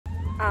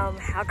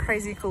How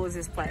crazy cool is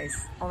this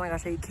place? Oh my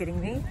gosh, are you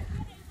kidding me?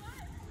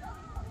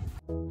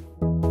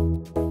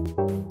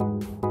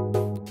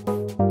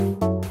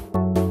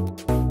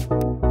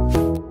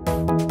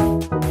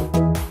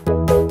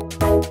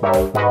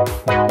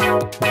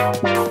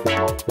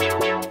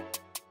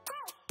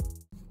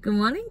 Good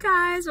morning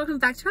guys, welcome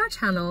back to our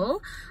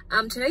channel.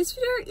 Today's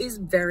video is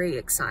very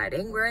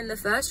exciting. We're in the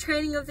first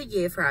training of the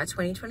year for our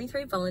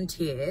 2023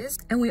 volunteers,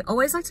 and we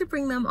always like to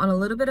bring them on a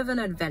little bit of an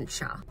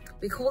adventure.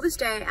 We call this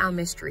day our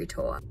mystery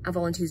tour. Our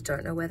volunteers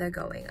don't know where they're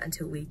going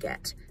until we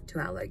get to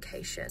our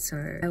location.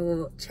 So I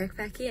will check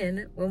back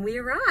in when we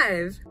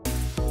arrive.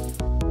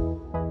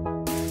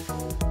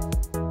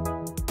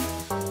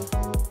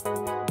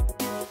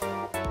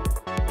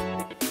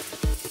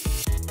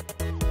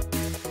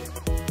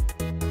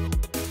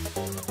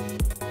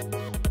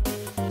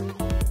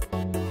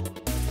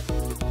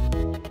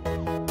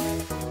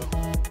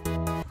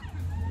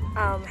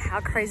 How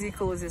crazy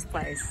cool is this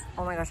place?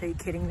 Oh my gosh, are you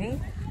kidding me?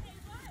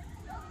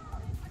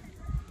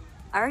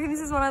 I reckon this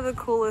is one of the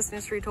coolest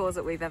mystery tours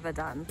that we've ever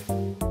done.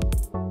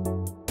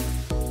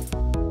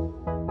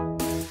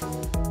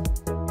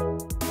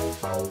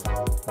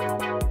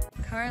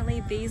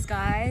 Currently, these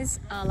guys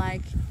are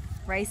like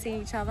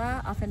racing each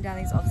other up and down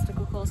these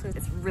obstacle courses.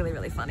 It's really,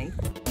 really funny.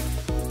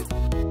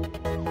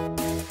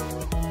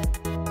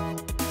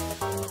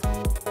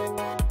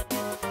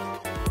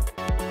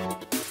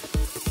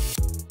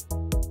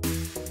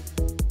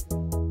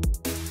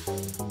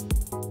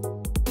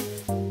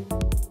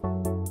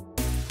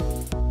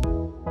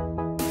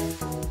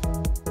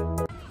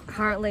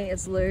 Currently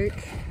it's Luke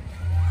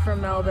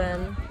from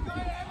Melbourne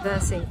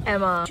versus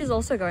Emma. She's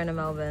also going to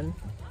Melbourne,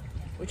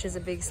 which is a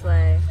big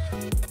sleigh.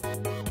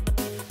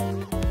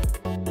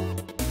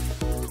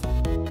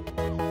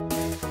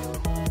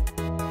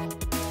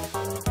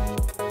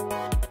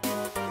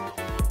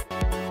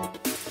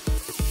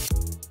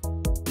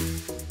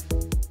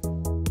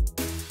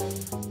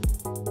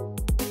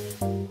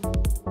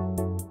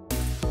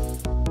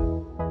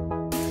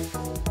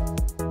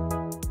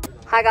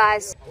 Hi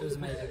guys. It was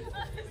amazing.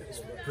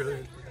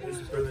 Brilliant. This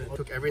is brilliant.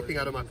 Took everything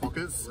out of my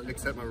pockets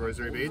except my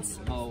rosary beads.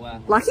 Oh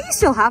wow. Lucky you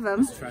still have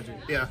them. It's tragic.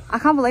 Yeah. I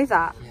can't believe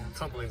that. Yeah.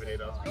 Can't believe it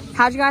either.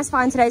 How'd you guys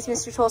find today's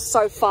mystery tour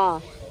so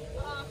far?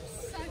 Oh,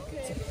 so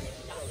good.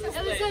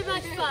 It was so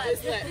much fun.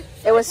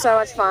 It was so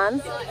much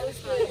fun. Yeah, it was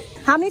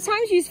fun. How many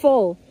times you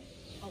fall?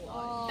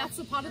 That's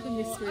a part of the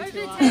mystery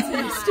tour.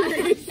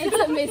 It's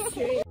a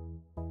mystery.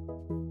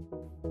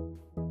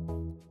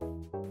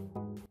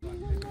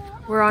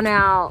 We're on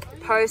our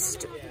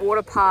post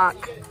water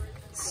park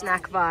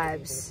snack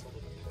vibes.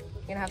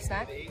 You gonna have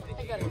snack?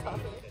 I got a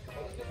coffee.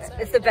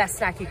 It's the best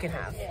snack you can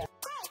have. Yeah.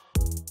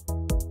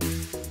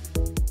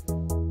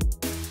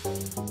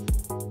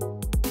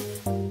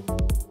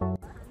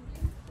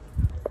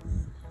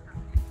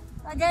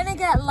 We're gonna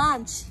get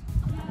lunch.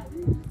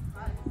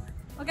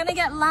 We're gonna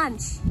get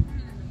lunch.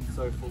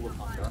 So full of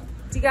hunger.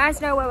 Do you guys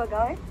know where we're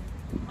going?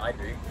 I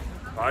do.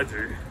 I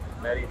do.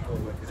 Maddie will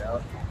work it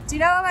out. Do you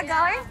know where we're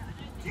going?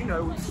 Do you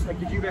know, like,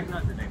 did you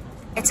recognize the name?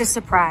 It's a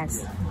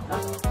surprise.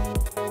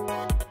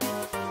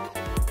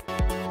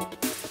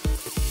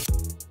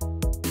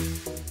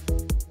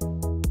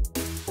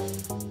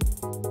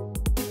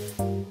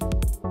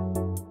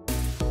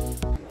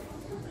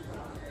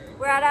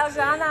 We're at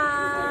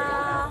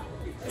Aljana.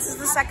 This is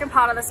the second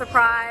part of the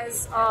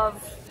surprise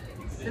of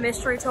the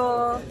mystery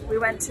tour. We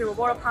went to a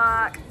water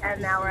park and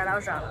now we're at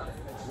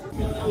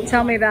Aljana.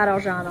 Tell me about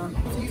Aljana.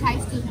 It's a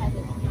tasty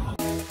heaven.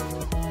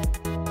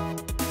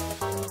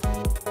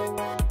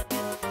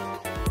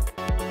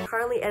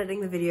 Currently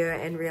editing the video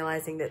and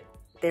realizing that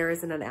there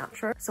isn't an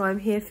outro, so I'm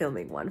here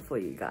filming one for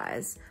you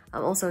guys.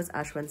 Also, it's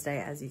Ash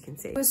Wednesday, as you can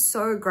see. It was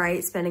so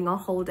great spending a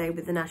whole day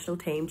with the national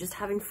team, just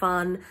having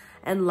fun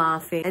and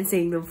laughing and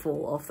seeing them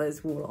fall off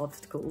those water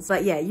obstacles.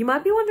 But yeah, you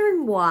might be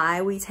wondering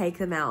why we take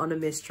them out on a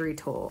mystery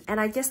tour. And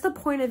I guess the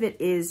point of it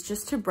is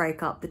just to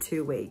break up the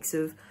 2 weeks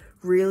of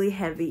really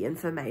heavy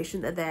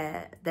information that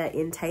they're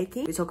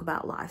intaking. We talk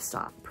about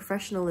lifestyle,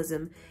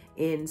 professionalism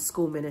in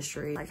school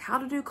ministry, like how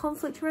to do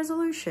conflict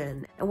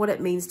resolution and what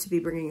it means to be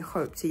bringing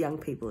hope to young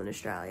people in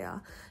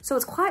Australia. So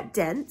it's quite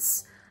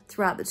dense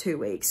throughout the 2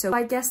 weeks. So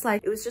I guess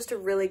like it was just a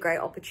really great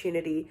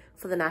opportunity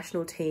for the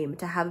national team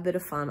to have a bit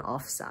of fun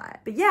offsite.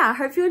 But yeah, I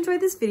hope you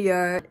enjoyed this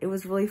video. It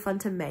was really fun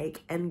to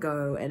make and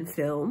go and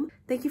film.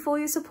 Thank you for all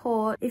your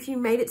support. If you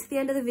made it to the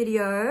end of the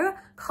video,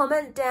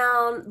 comment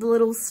down the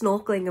little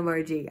snorkeling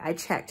emoji. I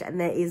checked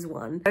and there is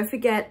one. Don't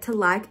forget to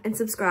like and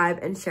subscribe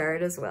and share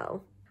it as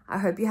well. I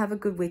hope you have a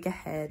good week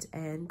ahead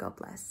and God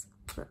bless.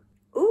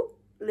 Ooh,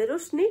 little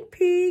sneak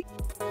peek.